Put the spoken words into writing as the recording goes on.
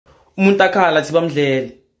umuntu akhala thi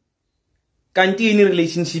bamdlele kanti ini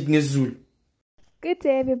relationship ngesiZulu. Good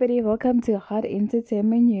day, everybody. Welcome to Hot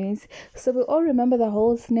Entertainment News. So we all remember the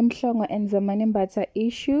whole Sni Mhlongo and Zamani Mbata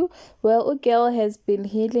issue. Well, a girl has been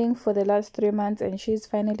healing for the last 3 months and she's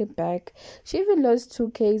finally back. She even lost 2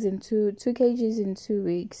 kgs in 2 kgs in 2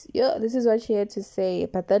 weeks. Yeah, this is what she had to say.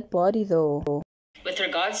 But that body though. With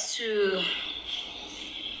regards to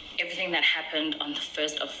everything that happened on the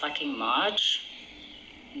 1st of fucking March,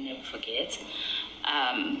 never forget.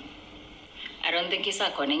 I don't think it's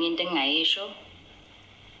a anything I show.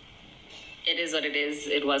 It is what it is.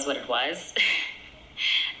 It was what it was.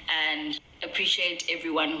 And appreciate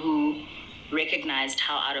everyone who recognized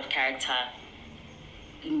how out of character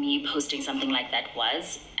me posting something like that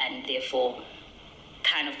was, and therefore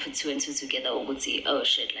kind of put 2 and 2 together or would say, oh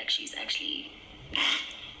shit, like she's actually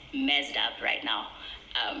messed up right now.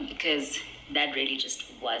 Because that really just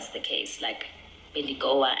was the case. Like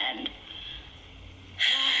Bendigoa and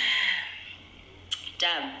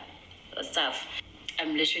damn, it was tough.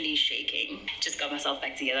 I'm literally shaking. Just got myself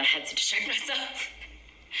back together. I had to distract myself.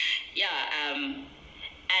 Yeah,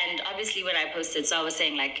 and obviously when I posted, so I was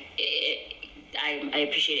saying like, I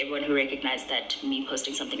appreciate everyone who recognized that me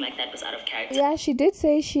posting something like that was out of character. Yeah, she did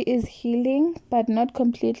say she is healing, but not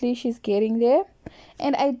completely. She's getting there.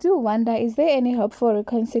 And I do wonder, is there any hope for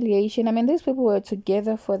reconciliation? I mean, these people were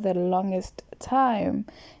together for the longest time.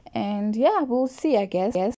 And yeah, we'll see, I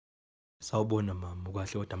guess. Sawubona mama,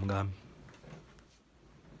 ukahle kodwa mngami.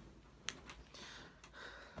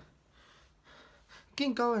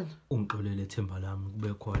 Kinka wena ungixolele ithemba lami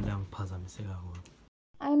kube khona la ngiphazamiseka khona.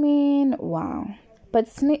 I mean, wow. But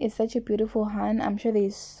Sni is such a beautiful hun. I'm sure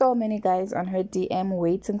there's so many guys on her DM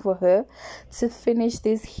waiting for her to finish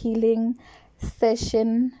this healing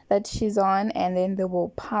session that she's on, and then they will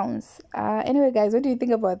pounce. Anyway guys, what do you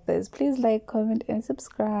think about this? Please like, comment and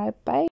subscribe. Bye.